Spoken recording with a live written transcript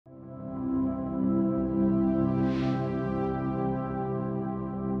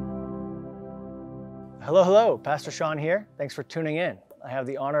Hello, Pastor Shawn here. Thanks for tuning in. I have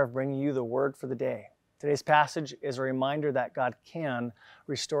the honor of bringing you the word for the day. Today's passage is a reminder that God can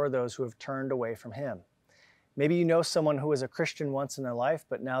restore those who have turned away from Him. Maybe you know someone who was a Christian once in their life,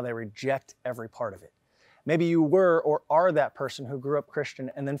 but now they reject every part of it. Maybe you were or are that person who grew up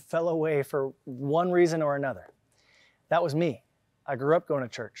Christian and then fell away for one reason or another. That was me. I grew up going to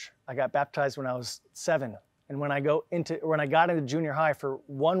church. I got baptized when I was 7. And when I got into junior high, for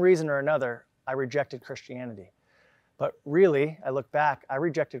one reason or another, I rejected Christianity. But really, I look back, I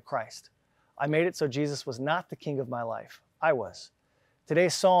rejected Christ. I made it so Jesus was not the king of my life. I was.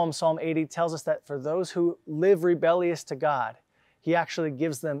 Today's Psalm 80, tells us that for those who live rebellious to God, He actually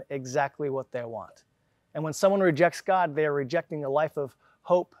gives them exactly what they want. And when someone rejects God, they are rejecting a life of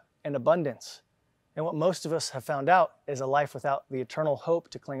hope and abundance. And what most of us have found out is a life without the eternal hope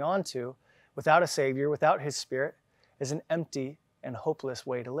to cling on to, without a Savior, without His Spirit, is an empty and hopeless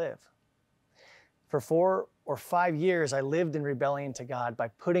way to live. For 4 or 5 years, I lived in rebellion to God by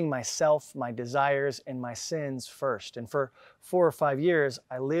putting myself, my desires, and my sins first. And for 4 or 5 years,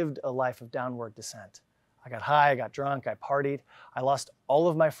 I lived a life of downward descent. I got high, I got drunk, I partied, I lost all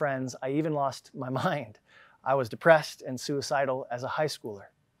of my friends, I even lost my mind. I was depressed and suicidal as a high schooler.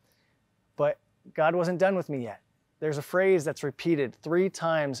 But God wasn't done with me yet. There's a phrase that's repeated 3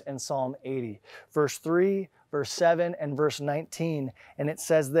 times in Psalm 80, verse 3, verse 7, and verse 19, and it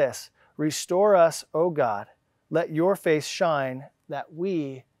says this: "Restore us, O God, let your face shine that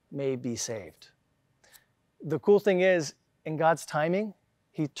we may be saved." The cool thing is, in God's timing,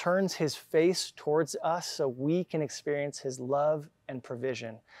 He turns His face towards us so we can experience His love and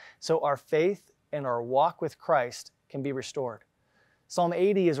provision, so our faith and our walk with Christ can be restored. Psalm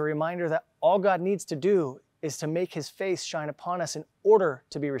 80 is a reminder that all God needs to do is to make His face shine upon us in order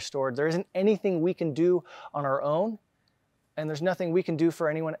to be restored. There isn't anything we can do on our own, and there's nothing we can do for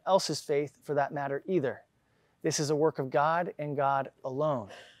anyone else's faith for that matter either. This is a work of God and God alone.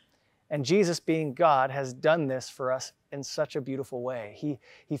 And Jesus, being God, has done this for us in such a beautiful way.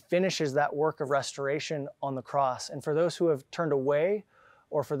 He finishes that work of restoration on the cross. And for those who have turned away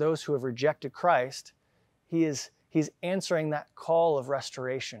or for those who have rejected Christ, He's answering that call of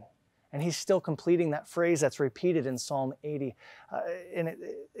restoration. And He's still completing that phrase that's repeated in Psalm 80. And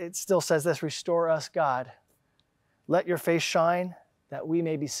it still says this: "Restore us, God. Let your face shine that we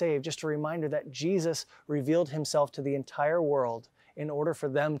may be saved." Just a reminder that Jesus revealed Himself to the entire world in order for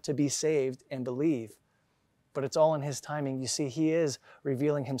them to be saved and believe. But it's all in His timing. You see, He is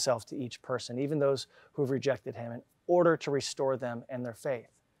revealing Himself to each person, even those who have rejected Him, in order to restore them and their faith.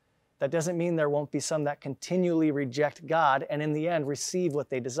 That doesn't mean there won't be some that continually reject God and in the end receive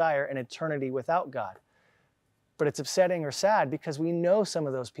what they desire, an eternity without God. But it's upsetting or sad because we know some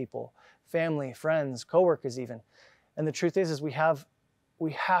of those people, family, friends, coworkers even. And the truth is we have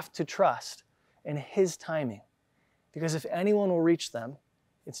to trust in His timing, because if anyone will reach them,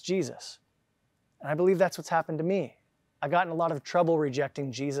 it's Jesus. And I believe that's what's happened to me. I got in a lot of trouble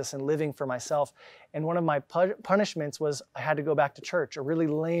rejecting Jesus and living for myself. And one of my punishments was I had to go back to church, a really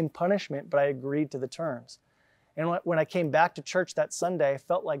lame punishment, but I agreed to the terms. And when I came back to church that Sunday, I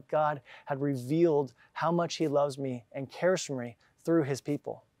felt like God had revealed how much He loves me and cares for me through His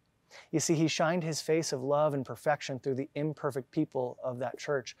people. You see, He shined His face of love and perfection through the imperfect people of that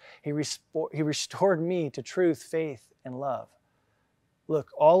church. He restored me to truth, faith, and love. Look,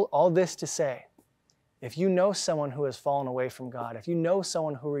 all this to say, if you know someone who has fallen away from God, if you know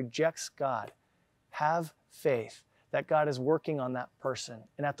someone who rejects God, have faith that God is working on that person.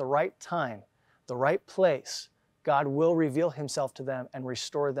 And at the right time, the right place, God will reveal Himself to them and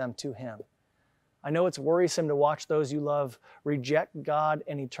restore them to Him. I know it's worrisome to watch those you love reject God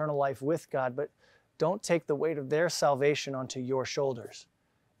and eternal life with God, but don't take the weight of their salvation onto your shoulders.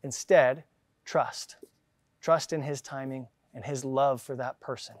 Instead, trust. Trust in His timing and His love for that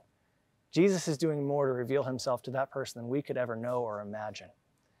person. Jesus is doing more to reveal Himself to that person than we could ever know or imagine.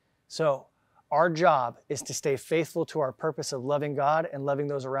 So, our job is to stay faithful to our purpose of loving God and loving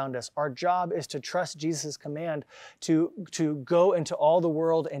those around us. Our job is to trust Jesus' command to go into all the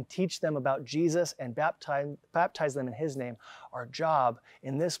world and teach them about Jesus and baptize them in His name. Our job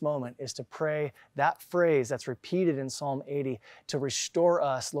in this moment is to pray that phrase that's repeated in Psalm 80, to restore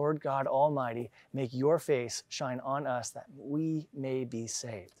us, Lord God Almighty, make your face shine on us that we may be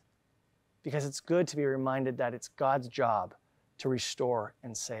saved. Because it's good to be reminded that it's God's job to restore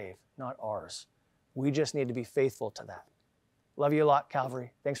and save, not ours. We just need to be faithful to that. Love you a lot,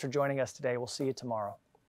 Calvary. Thanks for joining us today. We'll see you tomorrow.